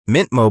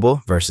Mint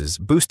Mobile versus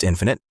Boost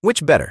Infinite,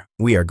 which better?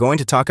 We are going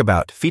to talk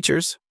about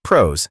features,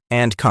 pros,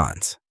 and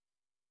cons.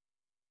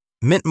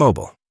 Mint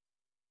Mobile.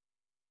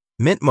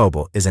 Mint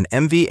Mobile is an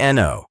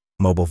MVNO,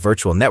 mobile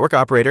virtual network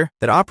operator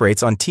that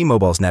operates on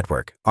T-Mobile's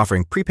network,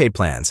 offering prepaid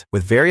plans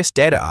with various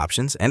data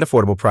options and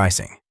affordable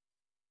pricing.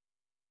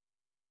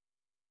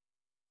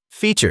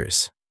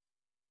 Features.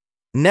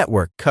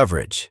 Network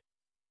coverage.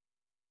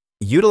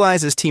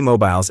 Utilizes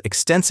T-Mobile's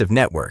extensive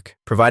network,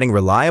 providing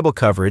reliable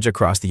coverage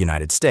across the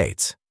United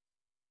States.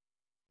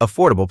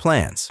 Affordable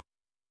plans.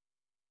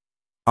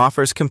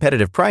 Offers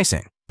competitive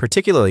pricing,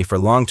 particularly for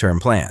long-term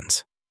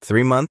plans,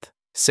 3-month,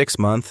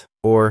 6-month,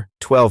 or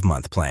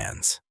 12-month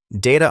plans.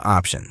 Data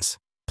options.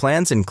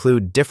 Plans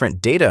include different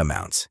data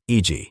amounts,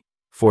 e.g.,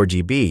 4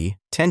 GB,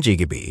 10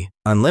 GB,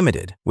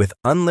 unlimited, with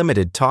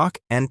unlimited talk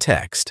and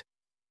text.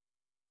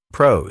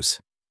 Pros.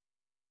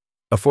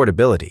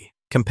 Affordability.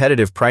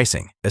 Competitive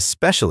pricing,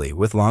 especially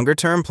with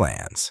longer-term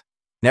plans.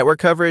 Network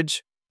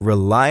coverage.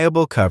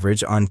 Reliable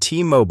coverage on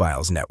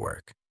T-Mobile's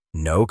network.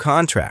 No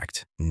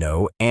contract.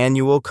 No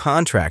annual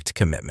contract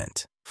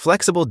commitment.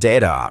 Flexible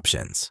data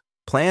options.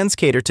 Plans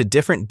cater to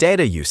different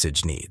data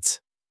usage needs.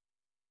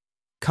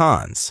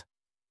 Cons.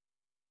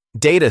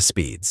 Data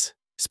speeds.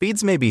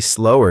 Speeds may be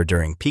slower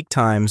during peak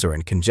times or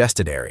in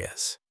congested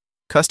areas.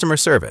 Customer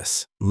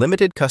service.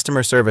 Limited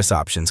customer service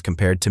options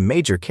compared to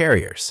major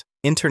carriers.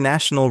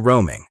 International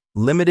roaming.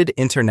 Limited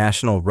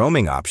international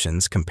roaming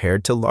options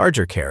compared to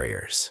larger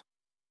carriers.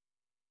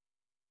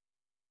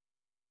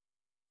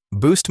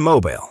 Boost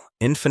Mobile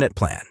Infinite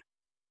Plan.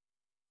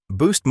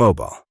 Boost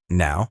Mobile,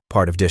 now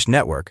part of Dish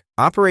Network,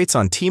 operates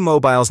on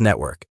T-Mobile's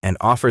network and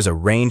offers a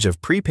range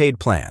of prepaid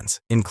plans,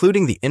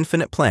 including the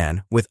Infinite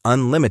Plan with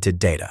unlimited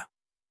data.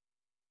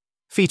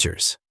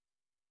 Features.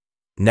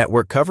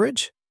 Network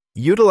coverage.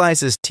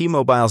 Utilizes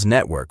T-Mobile's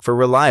network for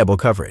reliable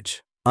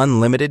coverage.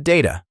 Unlimited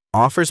data.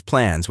 Offers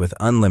plans with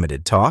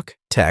unlimited talk,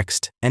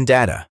 text, and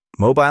data.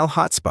 Mobile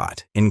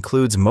hotspot.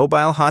 Includes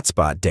mobile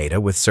hotspot data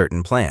with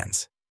certain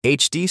plans.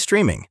 HD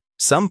streaming.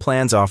 Some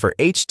plans offer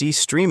HD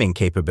streaming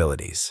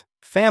capabilities.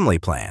 Family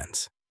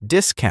plans.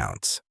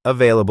 Discounts.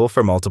 Available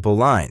for multiple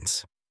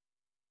lines.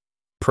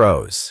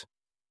 Pros.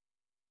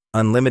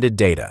 Unlimited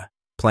data.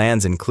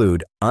 Plans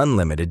include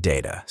unlimited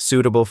data,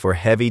 suitable for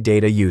heavy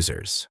data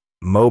users.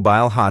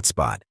 Mobile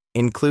hotspot.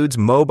 Includes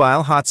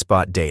mobile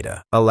hotspot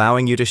data,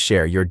 allowing you to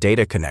share your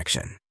data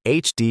connection.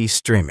 HD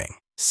streaming.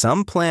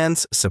 Some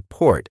plans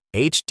support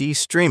HD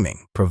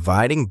streaming,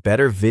 providing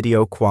better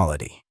video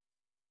quality.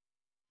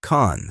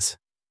 Cons.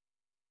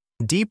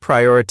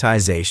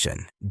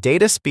 Deprioritization.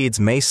 Data speeds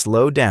may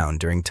slow down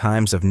during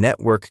times of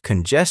network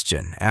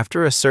congestion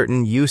after a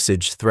certain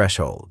usage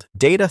threshold.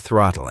 Data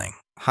throttling.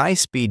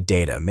 High-speed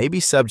data may be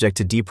subject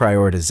to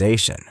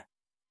deprioritization.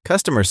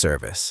 Customer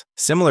service.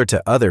 Similar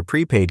to other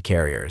prepaid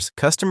carriers,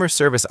 customer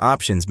service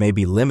options may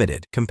be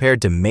limited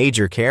compared to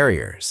major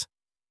carriers.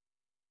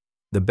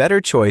 The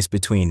better choice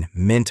between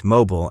Mint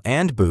Mobile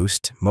and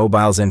Boost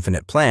Mobile's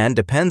Infinite Plan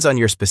depends on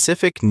your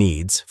specific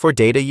needs for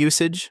data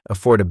usage,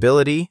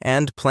 affordability,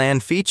 and plan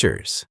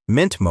features.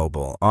 Mint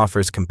Mobile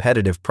offers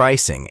competitive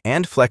pricing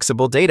and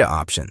flexible data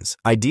options,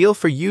 ideal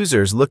for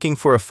users looking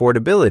for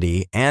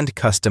affordability and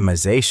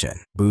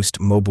customization. Boost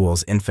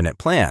Mobile's Infinite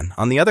Plan,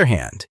 on the other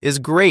hand, is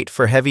great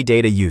for heavy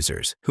data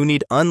users who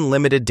need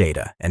unlimited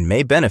data and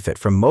may benefit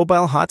from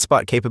mobile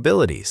hotspot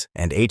capabilities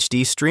and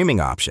HD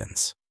streaming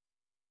options.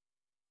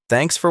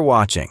 Thanks for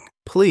watching.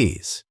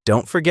 Please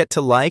don't forget to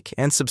like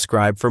and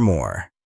subscribe for more.